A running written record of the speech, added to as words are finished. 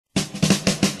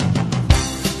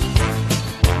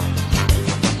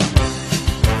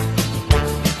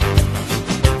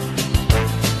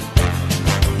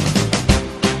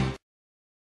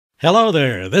Hello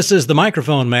there, this is the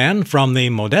Microphone Man from the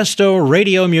Modesto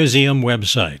Radio Museum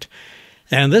website.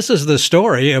 And this is the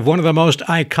story of one of the most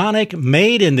iconic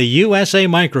made-in-the-USA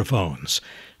microphones,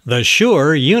 the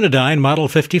SHURE Unidyne Model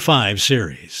 55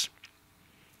 series.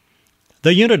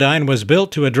 The Unidyne was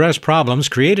built to address problems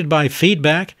created by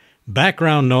feedback,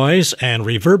 background noise, and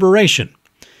reverberation.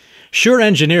 SHURE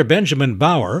engineer Benjamin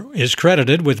Bauer is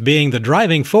credited with being the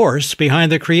driving force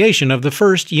behind the creation of the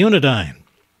first Unidyne.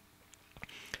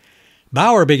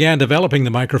 Bauer began developing the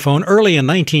microphone early in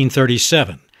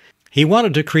 1937. He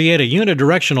wanted to create a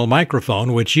unidirectional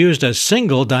microphone which used a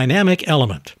single dynamic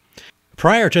element.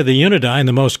 Prior to the Unidyne,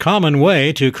 the most common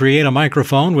way to create a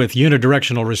microphone with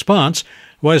unidirectional response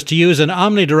was to use an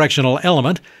omnidirectional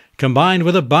element combined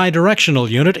with a bidirectional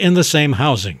unit in the same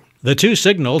housing. The two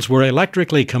signals were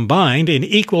electrically combined in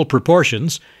equal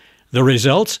proportions. The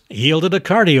results yielded a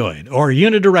cardioid, or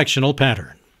unidirectional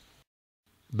pattern.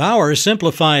 Bauer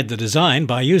simplified the design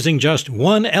by using just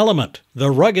one element, the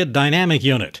rugged dynamic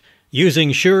unit,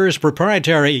 using SHURE's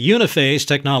proprietary uniphase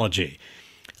technology.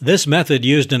 This method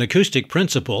used an acoustic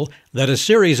principle that a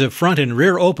series of front and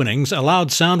rear openings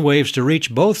allowed sound waves to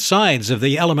reach both sides of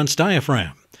the element's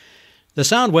diaphragm. The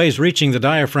sound waves reaching the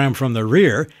diaphragm from the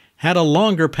rear had a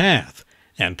longer path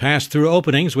and passed through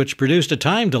openings which produced a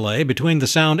time delay between the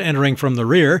sound entering from the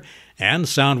rear and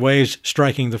sound waves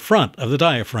striking the front of the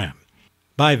diaphragm.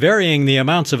 By varying the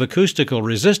amounts of acoustical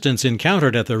resistance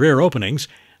encountered at the rear openings,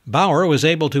 Bauer was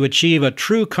able to achieve a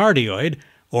true cardioid,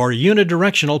 or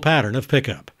unidirectional pattern of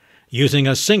pickup, using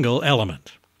a single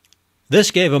element.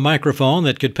 This gave a microphone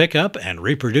that could pick up and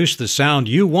reproduce the sound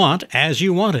you want as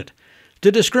you want it,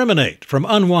 to discriminate from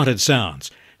unwanted sounds,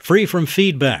 free from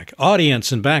feedback,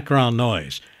 audience and background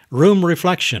noise, room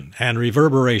reflection, and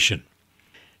reverberation.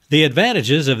 The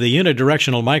advantages of the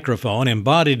unidirectional microphone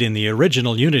embodied in the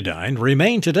original Unidyne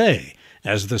remain today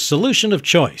as the solution of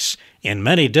choice in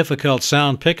many difficult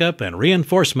sound pickup and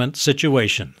reinforcement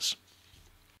situations.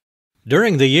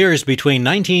 During the years between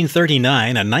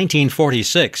 1939 and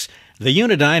 1946, the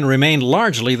Unidyne remained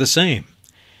largely the same.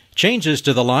 Changes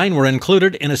to the line were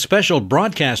included in a special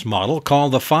broadcast model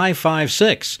called the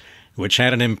 556, which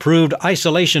had an improved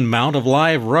isolation mount of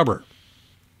live rubber.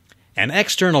 An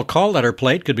external call letter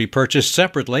plate could be purchased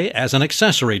separately as an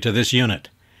accessory to this unit.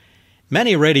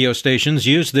 Many radio stations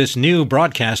used this new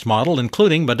broadcast model,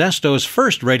 including Modesto's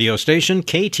first radio station,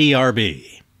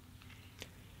 KTRB.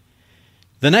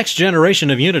 The next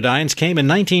generation of Unidynes came in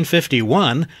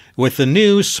 1951 with the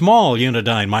new small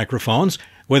Unidyne microphones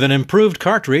with an improved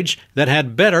cartridge that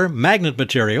had better magnet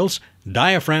materials,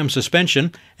 diaphragm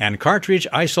suspension, and cartridge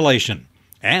isolation,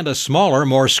 and a smaller,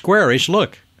 more squarish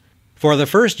look. For the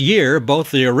first year, both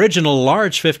the original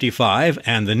large 55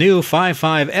 and the new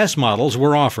 55S models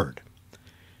were offered.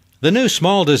 The new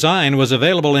small design was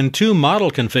available in two model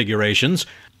configurations,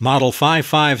 Model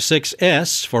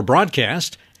 556S for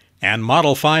broadcast and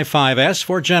Model 55S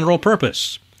for general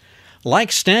purpose.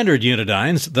 Like standard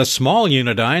Unidynes, the small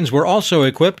Unidynes were also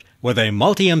equipped with a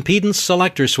multi-impedance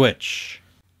selector switch.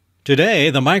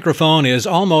 Today, the microphone is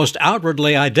almost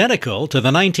outwardly identical to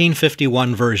the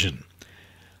 1951 version.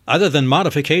 Other than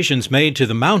modifications made to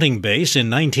the mounting base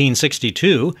in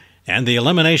 1962 and the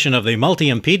elimination of the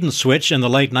multi-impedance switch in the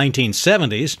late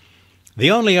 1970s,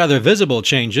 the only other visible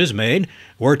changes made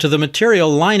were to the material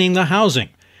lining the housing,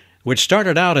 which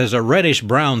started out as a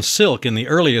reddish-brown silk in the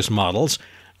earliest models,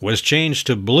 was changed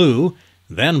to blue,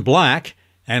 then black,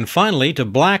 and finally to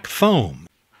black foam.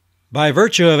 By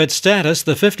virtue of its status,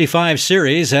 the 55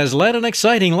 series has led an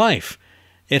exciting life.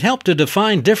 It helped to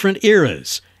define different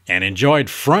eras and enjoyed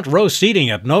front-row seating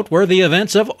at noteworthy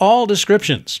events of all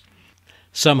descriptions.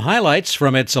 Some highlights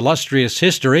from its illustrious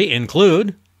history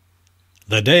include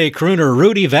the day crooner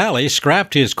Rudy Valley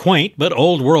scrapped his quaint but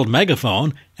old-world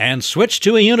megaphone and switched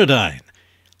to a Unidyne.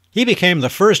 He became the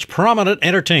first prominent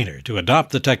entertainer to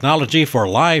adopt the technology for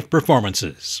live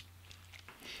performances.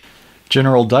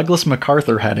 General Douglas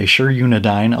MacArthur had a SHURE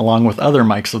Unidyne along with other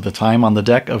mics of the time on the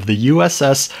deck of the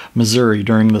USS Missouri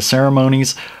during the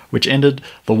ceremonies which ended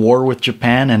the war with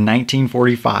Japan in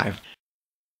 1945.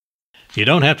 You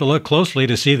don't have to look closely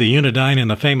to see the Unidyne in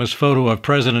the famous photo of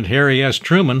President Harry S.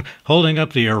 Truman holding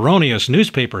up the erroneous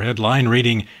newspaper headline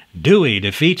reading, "Dewey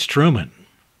defeats Truman."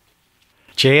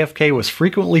 JFK was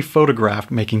frequently photographed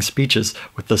making speeches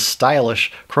with the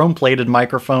stylish, chrome-plated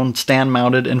microphone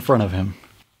stand-mounted in front of him.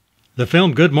 The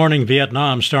film Good Morning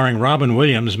Vietnam, starring Robin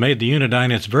Williams, made the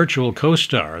Unidyne its virtual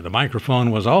co-star. The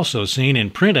microphone was also seen in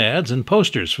print ads and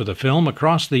posters for the film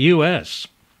across the U.S.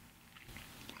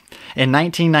 In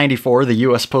 1994, the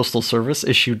U.S. Postal Service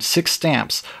issued 6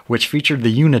 stamps which featured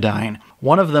the Unidyne.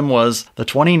 One of them was the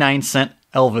 29-cent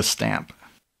Elvis stamp.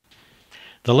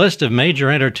 The list of major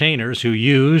entertainers who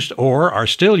used or are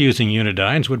still using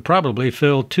Unidynes would probably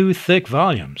fill 2 thick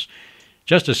volumes.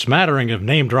 Just a smattering of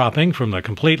name-dropping from the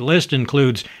complete list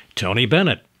includes Tony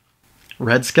Bennett,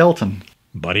 Red Skelton,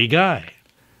 Buddy Guy,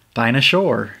 Dinah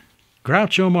Shore,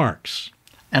 Groucho Marx,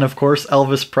 and of course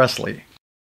Elvis Presley.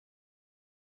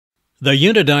 The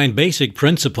Unidyne basic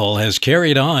principle has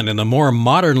carried on in the more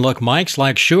modern-look mics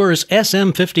like Shure's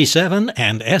SM57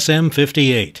 and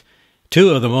SM58, 2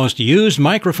 of the most used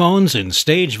microphones in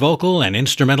stage vocal and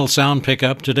instrumental sound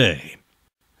pickup today.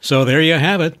 So there you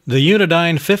have it, the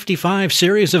Unidyne 55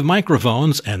 series of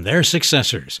microphones and their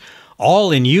successors,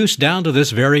 all in use down to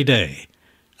this very day.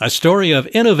 A story of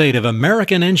innovative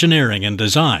American engineering and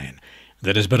design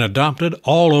that has been adopted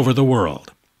all over the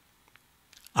world.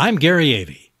 I'm Gary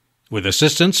Avey, with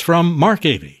assistance from Mark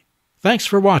Avey. Thanks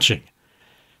for watching.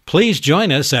 Please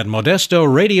join us at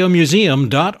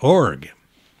modestoradiomuseum.org.